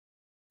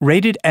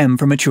Rated M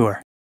for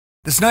mature.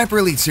 The Sniper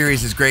Elite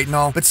series is great and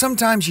all, but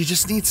sometimes you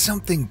just need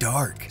something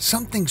dark,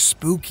 something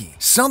spooky,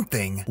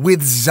 something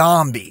with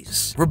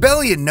zombies.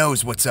 Rebellion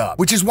knows what's up,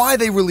 which is why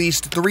they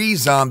released 3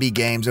 zombie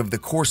games over the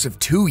course of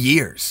 2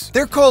 years.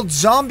 They're called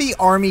Zombie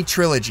Army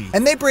Trilogy,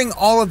 and they bring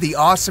all of the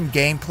awesome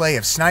gameplay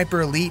of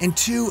Sniper Elite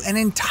into an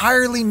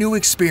entirely new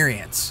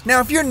experience. Now,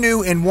 if you're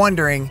new and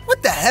wondering,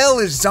 what the hell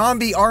is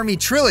Zombie Army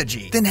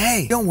Trilogy? Then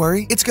hey, don't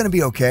worry, it's gonna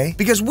be okay,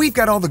 because we've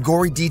got all the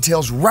gory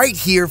details right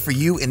here for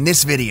you in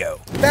this video.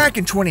 Back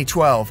in 2012,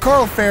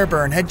 Carl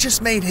Fairburn had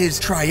just made his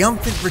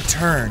triumphant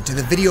return to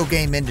the video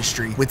game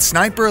industry with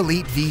Sniper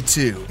Elite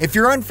V2. If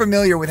you're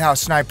unfamiliar with how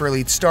Sniper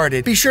Elite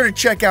started, be sure to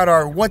check out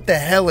our What the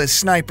Hell is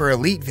Sniper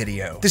Elite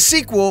video. The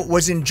sequel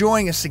was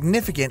enjoying a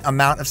significant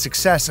amount of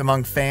success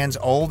among fans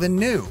old and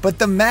new, but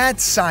the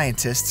mad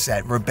scientists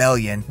at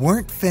Rebellion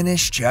weren't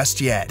finished just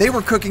yet. They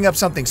were cooking up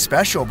something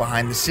special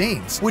behind the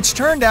scenes, which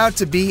turned out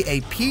to be a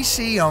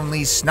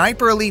PC-only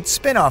Sniper Elite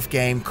spin-off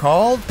game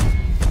called...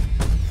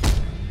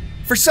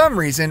 For some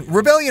reason,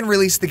 Rebellion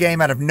released the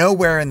game out of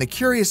nowhere in the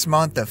curious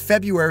month of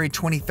February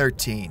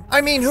 2013.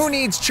 I mean, who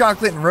needs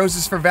chocolate and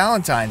roses for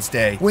Valentine's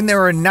Day when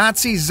there are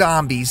Nazi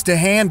zombies to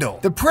handle?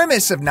 The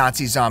premise of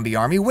Nazi Zombie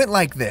Army went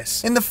like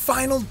this. In the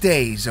final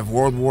days of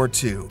World War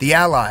II, the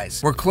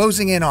Allies were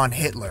closing in on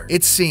Hitler.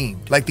 It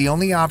seemed like the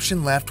only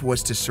option left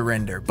was to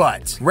surrender.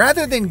 But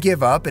rather than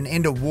give up and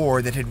end a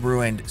war that had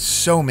ruined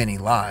so many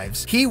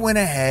lives, he went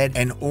ahead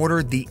and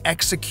ordered the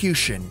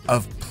execution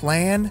of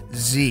Plan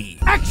Z.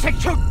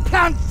 Execute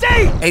Plan Z!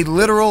 A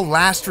literal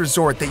last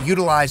resort that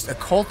utilized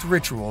occult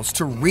rituals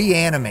to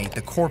reanimate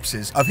the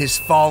corpses of his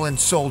fallen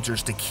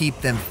soldiers to keep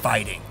them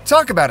fighting.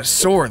 Talk about a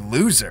sore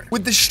loser.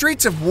 With the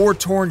streets of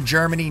war-torn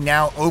Germany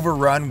now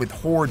overrun with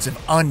hordes of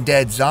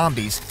undead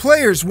zombies,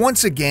 players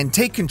once again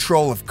take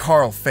control of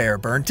Carl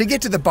Fairburn to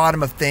get to the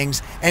bottom of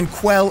things and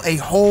quell a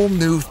whole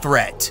new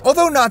threat.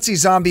 Although Nazi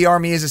Zombie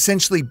Army is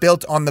essentially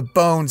built on the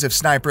bones of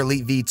Sniper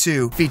Elite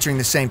V2, featuring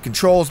the same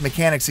controls,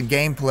 mechanics, and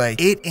gameplay,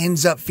 it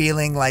ends up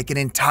feeling like an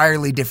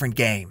entirely different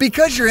game.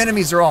 Because your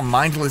enemies are all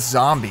mindless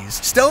zombies,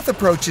 stealth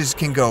approaches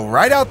can go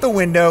right out the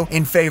window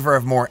in favor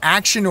of more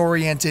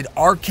action-oriented,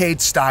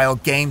 arcade-style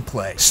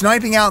gameplay.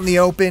 Sniping out in the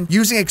open,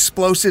 using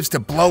explosives to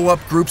blow up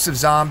groups of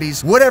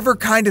zombies, whatever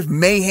kind of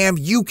mayhem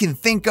you can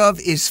think of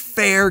is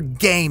fair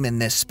game in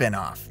this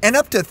spin-off. And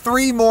up to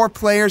 3 more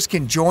players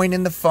can join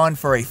in the fun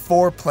for a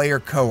 4-player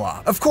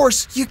co-op. Of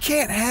course, you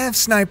can't have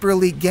Sniper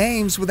Elite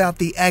games without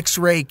the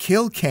X-ray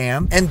kill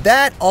cam, and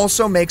that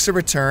also makes a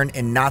return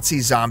in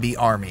Nazi Zombie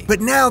Army. But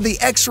now the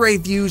X-ray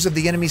views of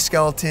the enemy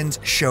skeletons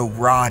show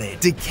rotted,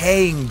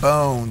 decaying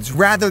bones,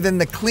 rather than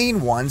the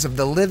clean ones of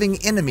the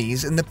living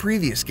enemies in the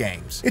previous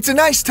games. It's a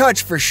nice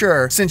touch for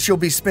sure, since you'll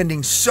be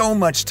spending so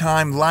much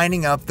time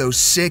lining up those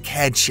sick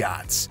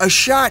headshots. A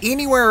shot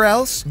anywhere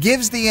else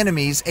gives the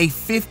enemies a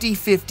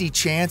 50-50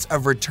 chance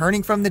of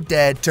returning from the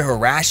dead to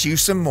harass you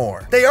some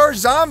more. They are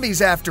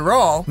zombies after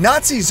all.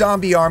 Nazi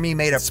Zombie Army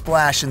made a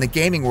splash in the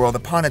gaming world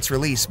upon its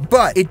release,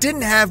 but it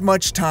didn't have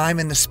much time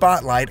in the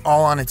spotlight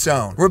all on its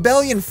own.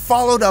 Rebellion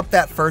followed up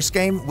that first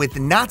game with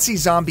Nazi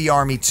Zombie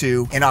Army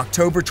 2 in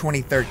October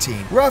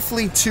 2013,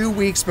 roughly 2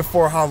 weeks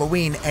before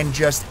Halloween and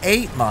just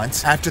 8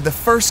 months after the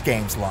first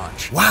game's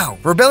launch. Wow,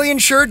 Rebellion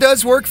sure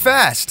does work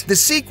fast. The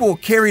sequel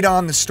carried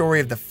on the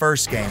story of the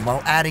first game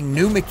while adding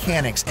new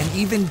mechanics and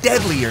even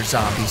deadlier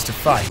zombies to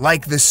fight,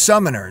 like the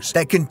summoners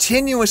that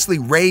continuously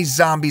raise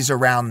zombies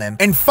around them,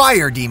 and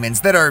fire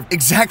demons that are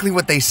exactly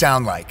what they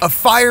sound like, a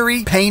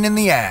fiery pain in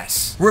the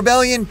ass.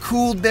 Rebellion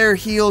cooled their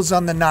heels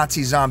on the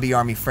Nazi Zombie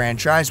Army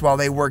franchise while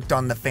they worked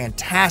on the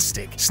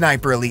fantastic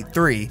Sniper Elite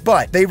 3,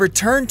 but they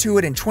returned to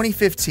it in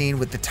 2015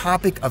 with the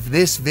topic of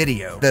this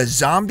video, the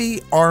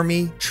Zombie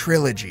Army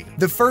Trilogy.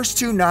 The first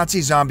 2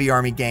 Nazi Zombie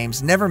Army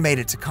games never made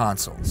it to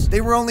consoles.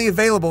 They were only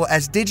available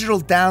as digital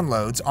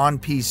downloads on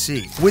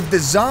PC. With the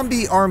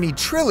Zombie Army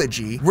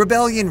Trilogy,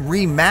 Rebellion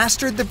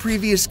remastered the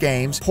previous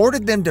games,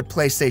 ported them to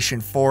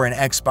PlayStation 4 and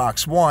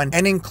Xbox One,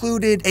 and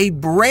included a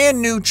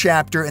brand new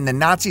chapter in the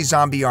Nazi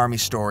Zombie Army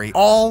story,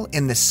 all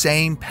in the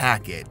same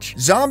package.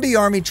 Zombie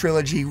Army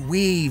Trilogy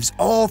weaves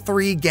all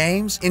 3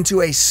 games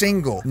into a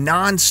single,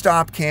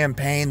 non-stop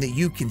campaign that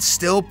you can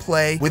still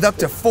play with up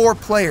to 4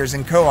 players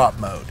in co-op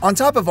mode. On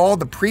top of all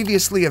the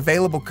previously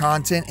available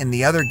content in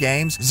the other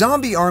games,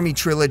 Zombie Army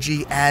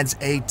Trilogy adds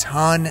a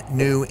ton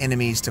new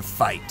enemies to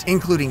fight,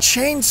 including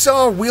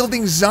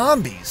chainsaw-wielding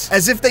zombies,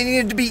 as if they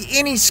needed to be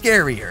any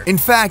scarier. In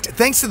fact,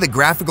 thanks to the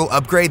graphical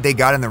upgrade they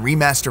got in the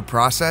remaster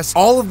process,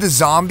 all of the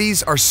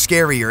zombies are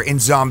scarier in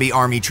Zombie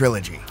Army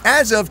Trilogy.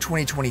 As of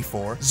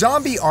 2024,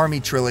 Zombie Army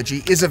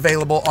Trilogy is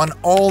available on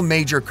all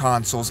major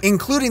consoles,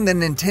 including the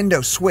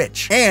Nintendo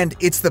Switch, and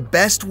it's the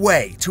best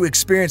way to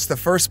experience the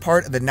first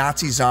part of the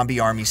Nazi zombie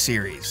army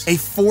series. A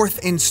fourth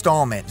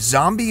installment,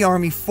 Zombie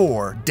Army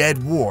 4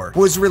 Dead War,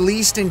 was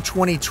released in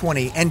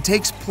 2020 and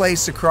takes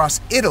place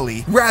across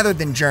Italy rather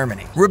than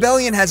Germany.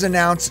 Rebellion has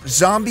announced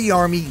Zombie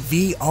Army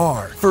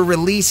VR for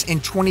release in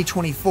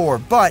 2024,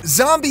 but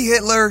Zombie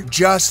Hitler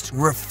just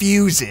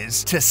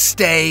refuses to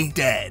stay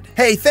dead.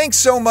 Hey, thanks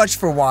so much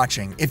for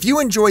watching. If you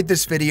enjoyed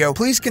this video,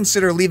 please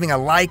consider leaving a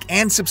like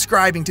and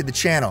subscribing to the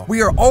channel.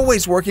 We are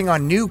always working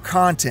on new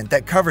content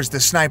that covers the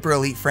Sniper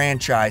Elite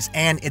franchise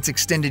and its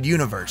extended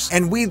universe,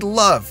 and we'd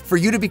love for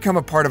you to become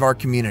a part of our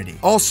community.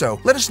 Also,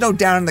 let us know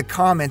down in the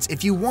comments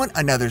if you want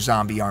another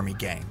Zombie Army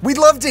game. We'd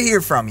love to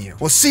hear from you.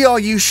 We'll see all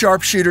you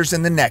sharpshooters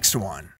in the next one.